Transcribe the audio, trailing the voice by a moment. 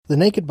The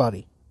Naked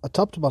Body, a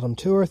top-to-bottom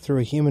tour through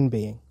a human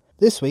being.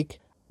 This week,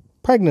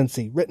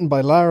 Pregnancy, written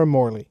by Lara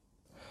Morley.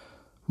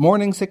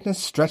 Morning sickness,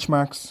 stretch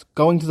marks,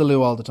 going to the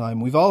loo all the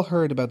time. We've all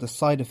heard about the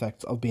side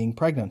effects of being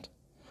pregnant.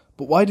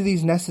 But why do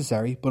these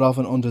necessary but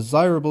often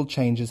undesirable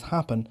changes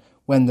happen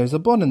when there's a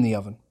bun in the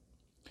oven?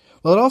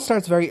 Well, it all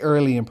starts very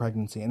early in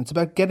pregnancy, and it's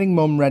about getting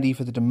mum ready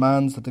for the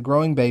demands that the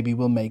growing baby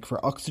will make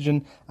for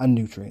oxygen and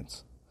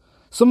nutrients.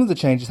 Some of the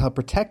changes help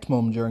protect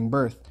mum during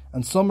birth,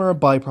 and some are a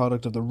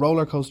byproduct of the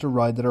roller coaster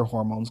ride that her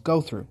hormones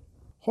go through.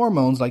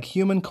 Hormones like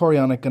human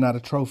chorionic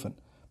gonadotrophin,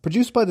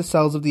 produced by the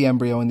cells of the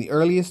embryo in the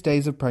earliest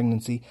days of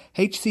pregnancy,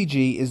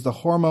 HCG is the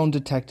hormone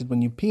detected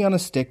when you pee on a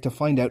stick to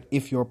find out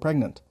if you're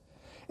pregnant.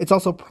 It's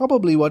also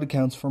probably what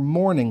accounts for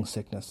morning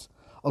sickness,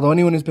 although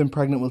anyone who's been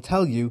pregnant will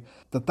tell you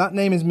that that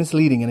name is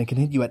misleading and it can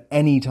hit you at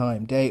any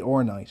time, day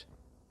or night.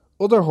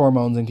 Other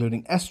hormones,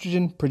 including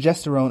estrogen,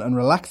 progesterone and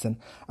relaxin,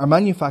 are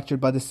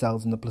manufactured by the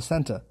cells in the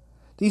placenta.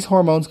 These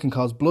hormones can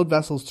cause blood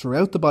vessels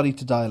throughout the body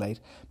to dilate,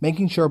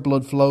 making sure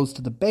blood flows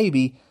to the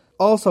baby,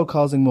 also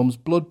causing mum's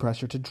blood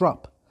pressure to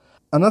drop.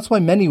 And that's why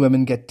many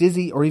women get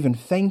dizzy or even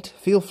faint,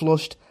 feel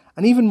flushed,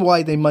 and even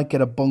why they might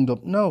get a bunged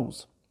up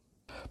nose.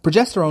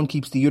 Progesterone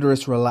keeps the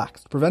uterus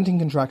relaxed, preventing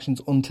contractions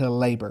until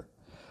labour.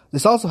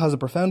 This also has a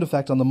profound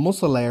effect on the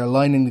muscle layer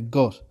lining the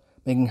gut,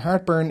 making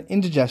heartburn,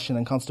 indigestion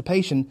and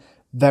constipation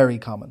very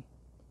common.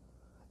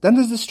 Then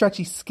there's the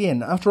stretchy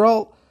skin. After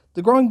all,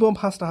 the growing bump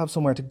has to have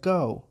somewhere to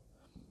go.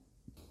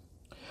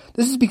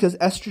 This is because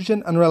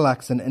estrogen and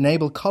relaxin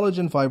enable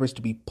collagen fibres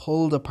to be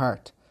pulled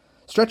apart.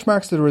 Stretch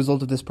marks are the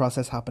result of this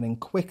process happening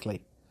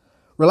quickly.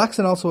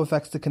 Relaxin also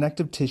affects the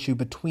connective tissue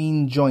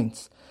between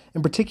joints,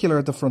 in particular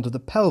at the front of the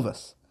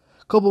pelvis.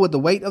 Coupled with the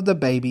weight of the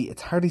baby,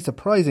 it's hardly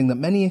surprising that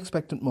many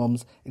expectant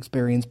mums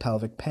experience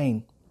pelvic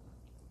pain.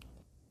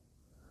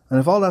 And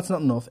if all that's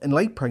not enough, in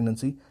late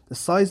pregnancy, the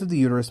size of the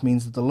uterus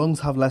means that the lungs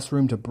have less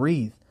room to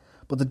breathe,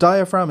 but the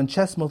diaphragm and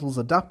chest muscles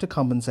adapt to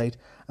compensate,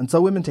 and so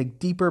women take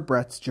deeper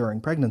breaths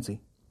during pregnancy.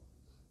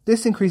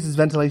 This increases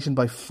ventilation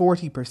by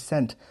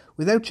 40%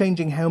 without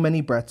changing how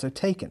many breaths are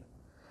taken.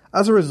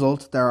 As a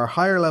result, there are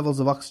higher levels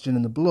of oxygen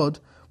in the blood,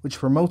 which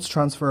promotes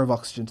transfer of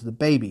oxygen to the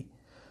baby,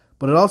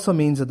 but it also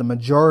means that the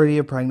majority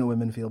of pregnant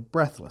women feel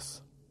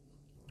breathless.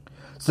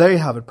 So there you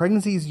have it.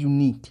 Pregnancy is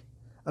unique.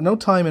 At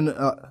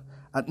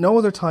no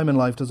other time in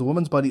life does a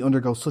woman's body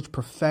undergo such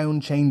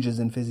profound changes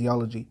in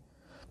physiology.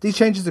 These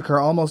changes occur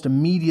almost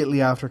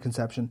immediately after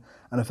conception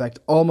and affect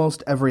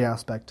almost every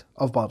aspect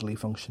of bodily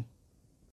function.